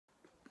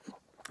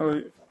Hello,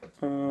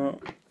 I'm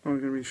going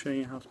to be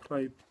showing you how to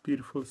play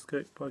Beautiful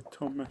Escape by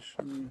Misch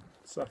and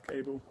Zach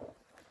Abel.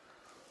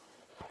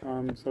 So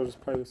I'll just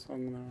play the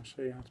song and then I'll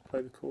show you how to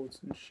play the chords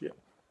and shit.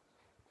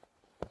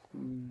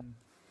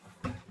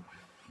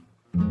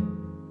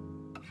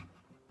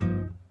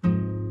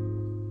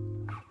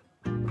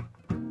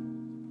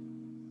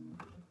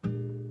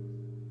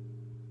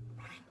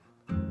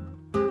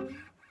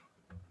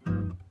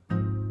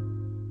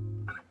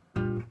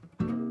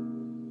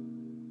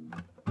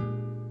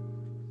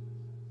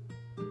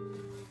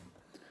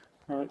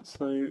 Alright,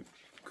 so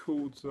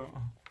chords are,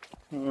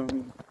 so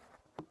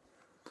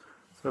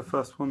the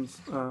first one's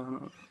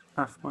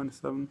F minor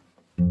 7,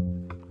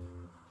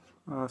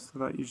 so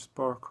that you just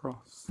bar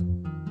across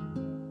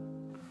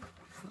and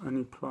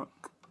you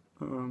pluck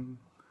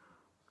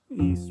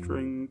E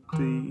string,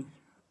 D,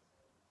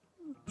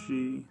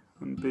 G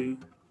and B,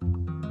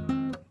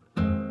 and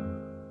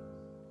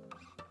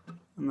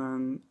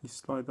then you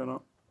slide that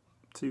up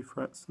 2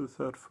 frets to the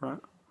 3rd fret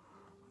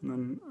and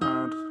then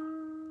add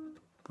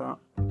that.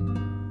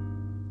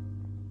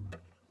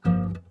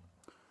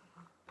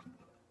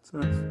 So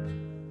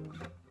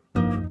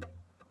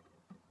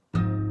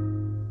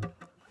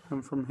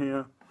and from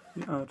here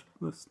you add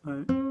this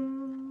note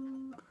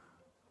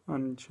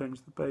and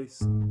change the bass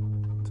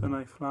to an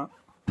A flat,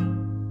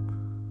 and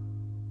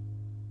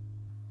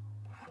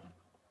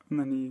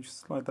then you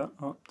slide that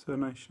up to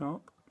an A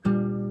sharp,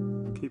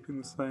 keeping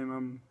the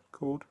same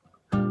chord,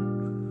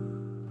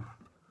 and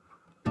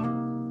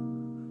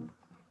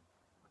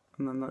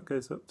then that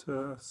goes up to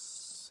a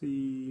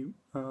C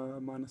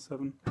minor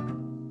 7.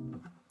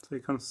 So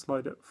you kind of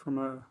slide it from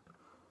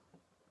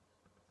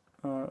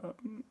a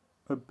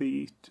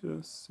B to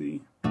a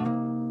C.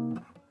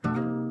 And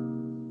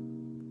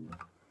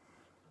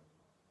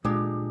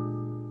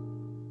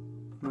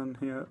then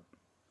here,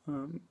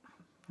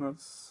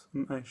 that's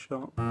an A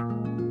sharp.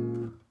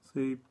 So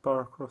you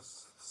bar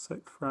across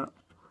 6th fret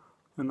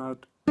and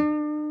add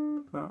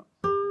that.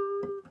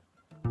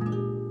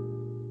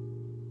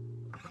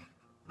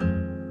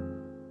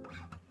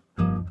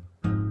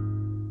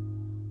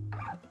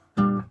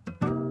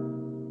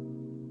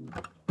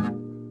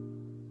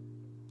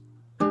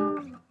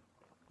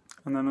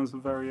 And then as a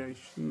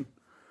variation,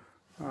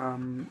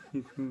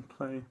 you can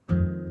play.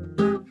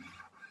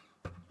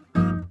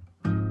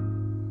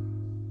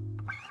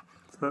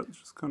 So that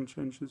just kind of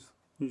changes,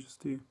 you just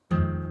do.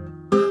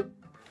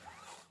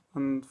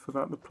 And for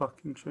that the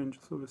plucking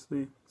changes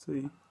obviously,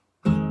 see.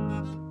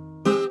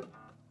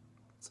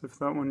 So for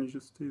that one you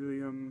just do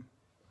the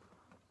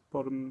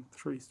bottom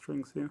 3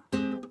 strings here.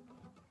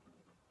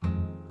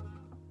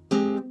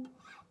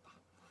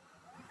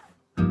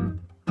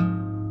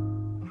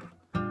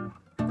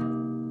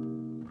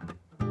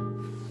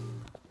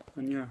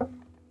 And yeah,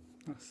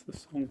 that's the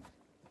song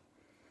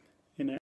in it.